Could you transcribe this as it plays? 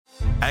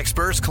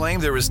Experts claim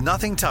there is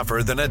nothing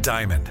tougher than a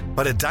diamond.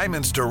 But at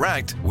Diamonds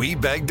Direct, we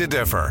beg to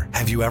differ.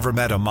 Have you ever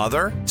met a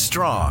mother?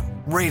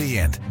 Strong,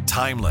 radiant,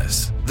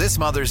 timeless. This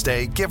Mother's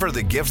Day, give her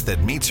the gift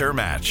that meets her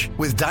match.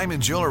 With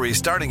diamond jewelry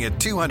starting at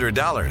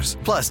 $200.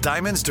 Plus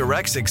Diamonds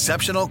Direct's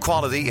exceptional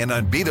quality and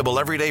unbeatable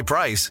everyday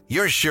price,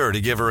 you're sure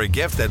to give her a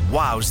gift that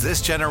wows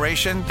this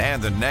generation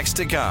and the next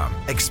to come.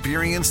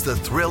 Experience the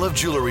thrill of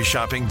jewelry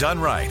shopping done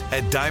right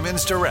at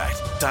Diamonds Direct.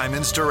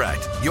 Diamonds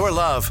Direct. Your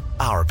love,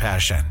 our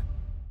passion.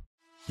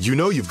 You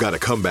know you've got a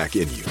comeback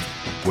in you.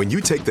 When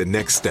you take the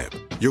next step,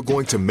 you're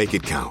going to make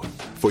it count.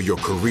 For your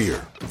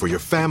career, for your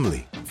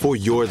family, for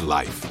your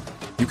life.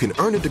 You can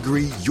earn a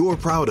degree you're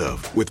proud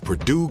of with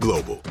Purdue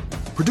Global.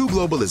 Purdue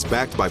Global is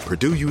backed by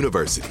Purdue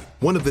University,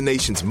 one of the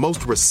nation's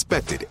most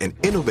respected and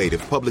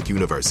innovative public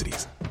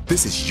universities.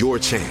 This is your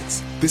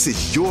chance. This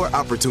is your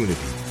opportunity.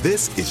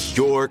 This is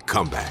your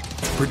comeback.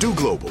 Purdue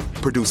Global,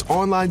 Purdue's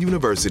online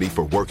university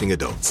for working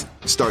adults.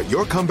 Start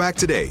your comeback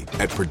today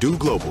at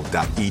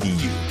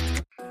purdueglobal.edu.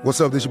 What's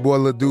up, this your boy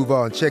Lil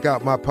Duval, and check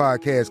out my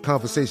podcast,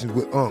 Conversations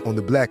with Unc, on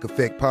the Black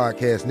Effect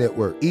Podcast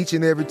Network. Each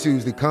and every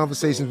Tuesday,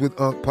 Conversations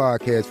with Unc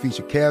podcast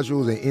feature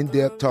casuals and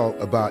in-depth talk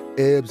about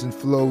ebbs and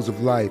flows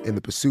of life and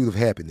the pursuit of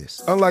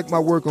happiness. Unlike my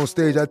work on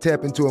stage, I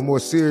tap into a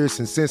more serious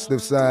and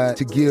sensitive side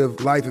to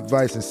give life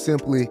advice and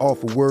simply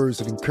offer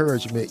words of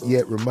encouragement,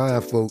 yet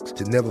remind folks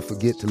to never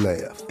forget to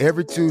laugh.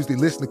 Every Tuesday,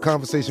 listen to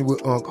Conversations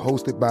with Unc,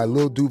 hosted by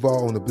Lil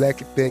Duval on the Black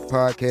Effect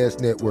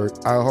Podcast Network,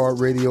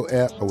 iHeartRadio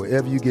app, or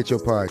wherever you get your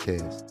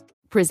podcasts.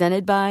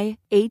 Presented by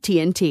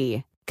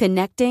AT&T.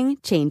 Connecting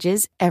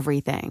changes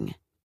everything.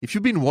 If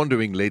you've been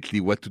wondering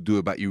lately what to do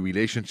about your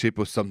relationship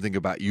or something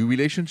about your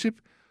relationship,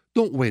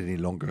 don't wait any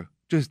longer.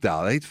 Just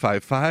dial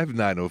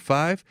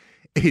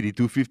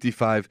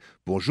 855-905-8255.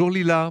 Bonjour,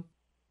 Lila.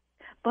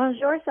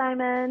 Bonjour,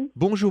 Simon.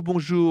 Bonjour,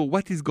 bonjour.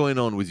 What is going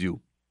on with you?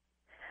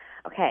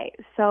 Okay,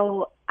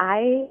 so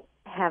I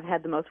have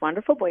had the most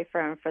wonderful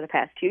boyfriend for the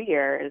past 2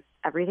 years.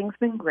 Everything's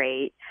been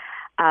great.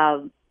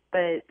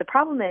 But the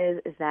problem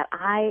is that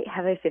I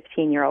have a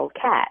 15-year-old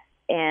cat,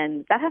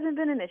 and that hasn't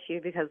been an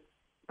issue because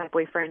my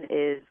boyfriend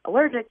is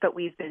allergic, but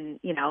we've been,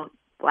 the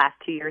last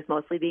 2 years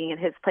mostly being in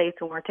his place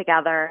when we're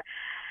together.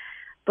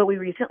 But we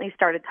recently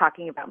started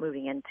talking about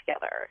moving in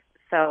together.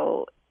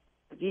 So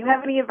if you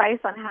have any advice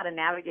on how to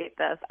navigate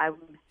this, I'm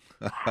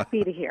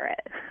happy to hear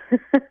it.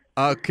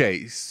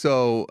 Okay,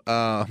 so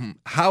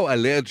how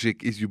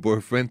allergic is your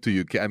boyfriend to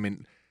you? I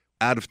mean,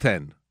 out of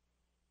 10?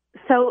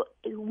 So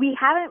we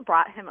haven't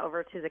brought him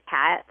over to the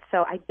cat,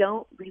 so I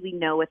don't really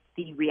know what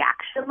the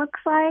reaction looks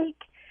like.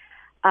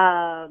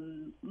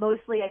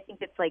 Mostly I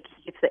think it's like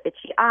he gets the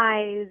itchy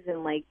eyes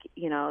and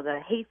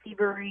the hay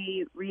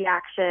fevery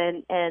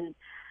reaction. And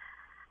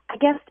I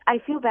guess I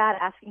feel bad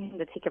asking him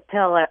to take a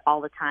pill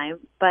all the time,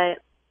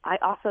 but I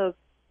also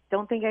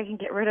don't think I can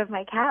get rid of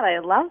my cat. I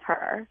love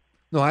her.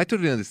 No, I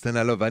totally understand.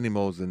 I love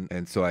animals,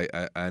 and so I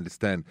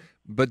understand.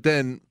 But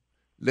then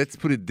let's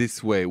put it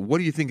this way. What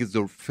do you think is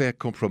the fair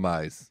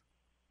compromise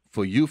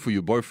for you, for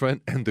your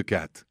boyfriend, and the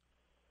cat?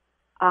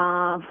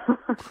 I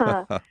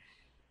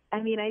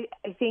mean, I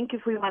think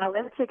if we want to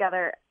live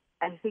together,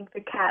 I think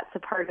the cat's a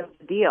part of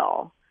the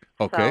deal.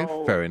 Okay,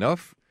 fair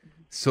enough.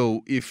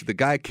 So if the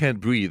guy can't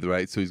breathe,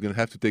 right, so he's going to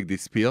have to take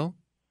this pill,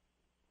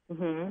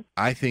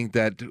 I think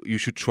that you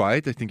should try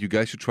it. I think you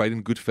guys should try it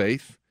in good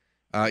faith.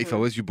 If I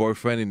was your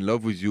boyfriend in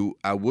love with you,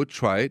 I would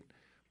try it.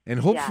 And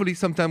hopefully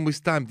sometime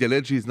with time, the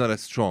allergy is not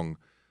as strong.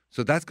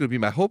 So that's going to be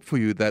my hope for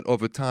you, that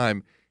over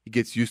time, he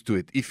gets used to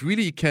it. If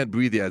really he can't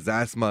breathe, he has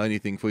asthma or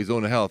anything for his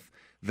own health,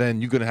 then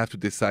you're going to have to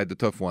decide the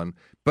tough one.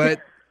 But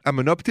I'm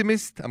an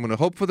optimist. I'm going to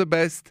hope for the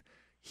best.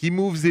 He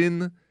moves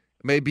in.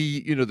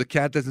 Maybe, the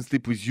cat doesn't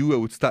sleep with you. I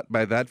would start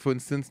by that, for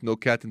instance. No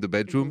cat in the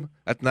bedroom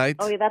at night.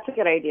 Oh, yeah, that's a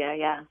good idea,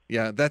 yeah.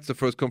 Yeah, that's the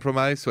first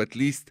compromise. So at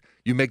least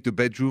you make the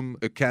bedroom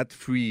a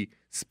cat-free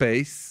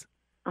space.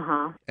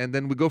 And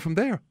then we go from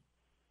there.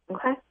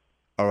 Okay.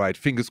 All right,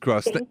 fingers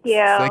crossed. Thank you.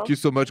 Thank you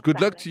so much.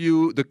 Good luck to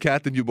you, the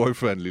cat, and your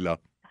boyfriend, Lila.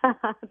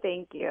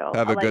 Thank you.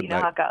 Have a good night.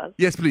 Know how it goes.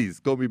 Yes, please.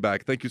 Call me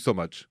back. Thank you so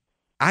much.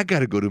 I got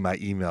to go to my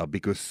email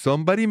because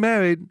somebody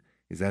married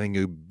is having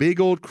a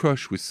big old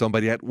crush with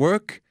somebody at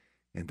work,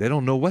 and they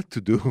don't know what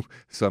to do.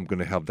 So I'm going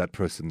to help that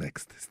person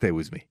next. Stay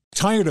with me.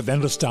 Tired of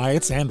endless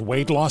diets and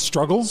weight loss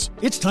struggles?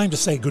 It's time to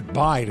say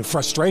goodbye to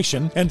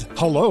frustration and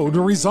hello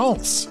to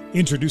results.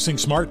 Introducing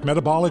Smart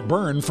Metabolic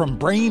Burn from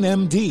Brain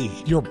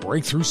MD, your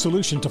breakthrough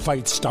solution to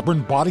fight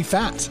stubborn body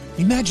fat.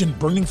 Imagine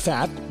burning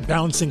fat,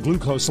 balancing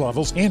glucose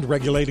levels, and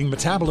regulating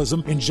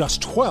metabolism in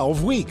just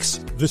 12 weeks.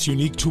 This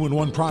unique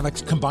 2-in-1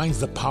 product combines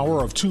the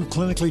power of 2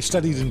 clinically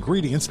studied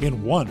ingredients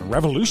in one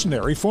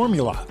revolutionary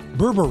formula.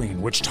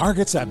 Berberine, which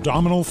targets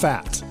abdominal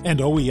fat,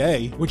 and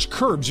OEA, which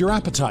curbs your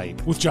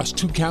appetite. With just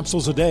 2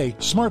 capsules a day,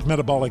 Smart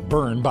Metabolic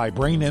Burn by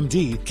Brain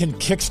MD can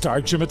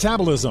kickstart your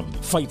metabolism,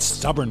 fight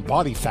stubborn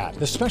body fat,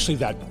 especially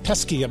that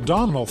pesky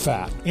abdominal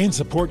fat, and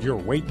support your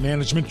weight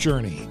management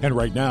journey. And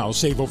right now,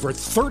 save over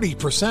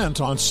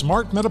 30% on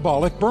Smart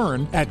Metabolic Burn.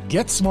 Burn at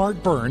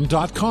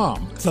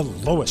GetSmartBurn.com. The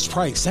lowest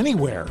price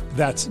anywhere.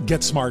 That's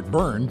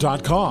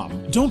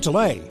GetSmartBurn.com. Don't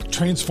delay.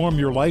 Transform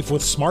your life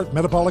with Smart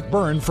Metabolic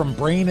Burn from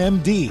Brain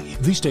MD.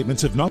 These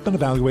statements have not been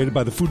evaluated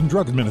by the Food and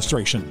Drug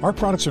Administration. Our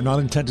products are not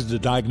intended to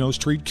diagnose,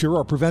 treat, cure,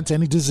 or prevent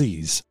any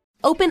disease.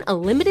 Open a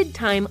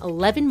limited-time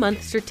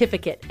 11-month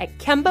certificate at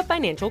Kemba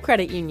Financial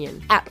Credit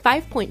Union. At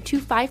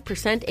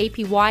 5.25%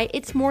 APY,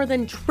 it's more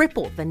than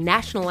triple the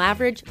national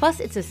average,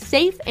 plus it's a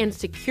safe and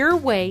secure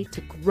way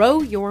to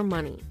grow your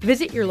money.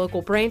 Visit your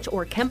local branch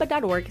or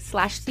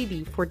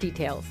kemba.org/cb for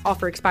details.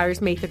 Offer expires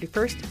May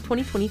 31st,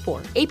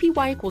 2024.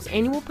 APY equals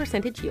annual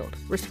percentage yield.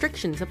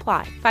 Restrictions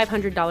apply.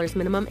 $500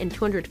 minimum and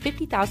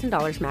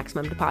 $250,000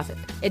 maximum deposit.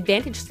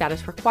 Advantage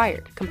status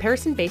required.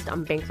 Comparison based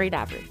on bank rate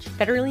average.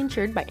 Federally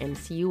insured by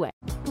NCUA.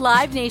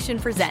 Live Nation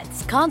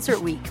presents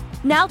Concert Week.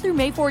 Now through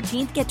May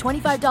 14th, get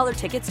 $25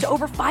 tickets to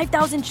over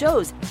 5,000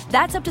 shows.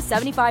 That's up to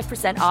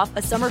 75% off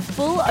a summer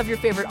full of your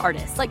favorite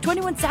artists like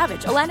 21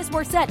 Savage, Alanis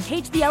Morissette,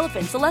 Cage the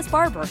Elephant, Celeste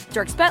Barber,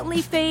 Dierks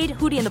Bentley, Fade,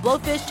 Hootie and the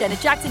Blowfish,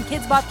 Janet Jackson,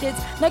 Kidz Bop Kids,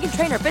 Meghan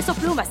Trainor, Bissell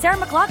Pluma, Sarah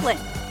McLachlan.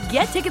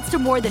 Get tickets to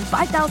more than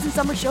 5,000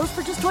 summer shows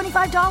for just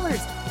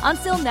 $25.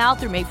 Until now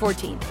through May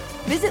 14th.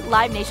 Visit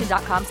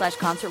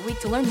LiveNation.com/Concert Week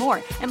to learn more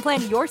and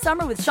plan your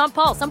summer with Sean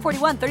Paul, Sum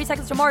 41, 30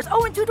 Seconds to Mars,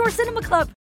 and Two Door Cinema Club.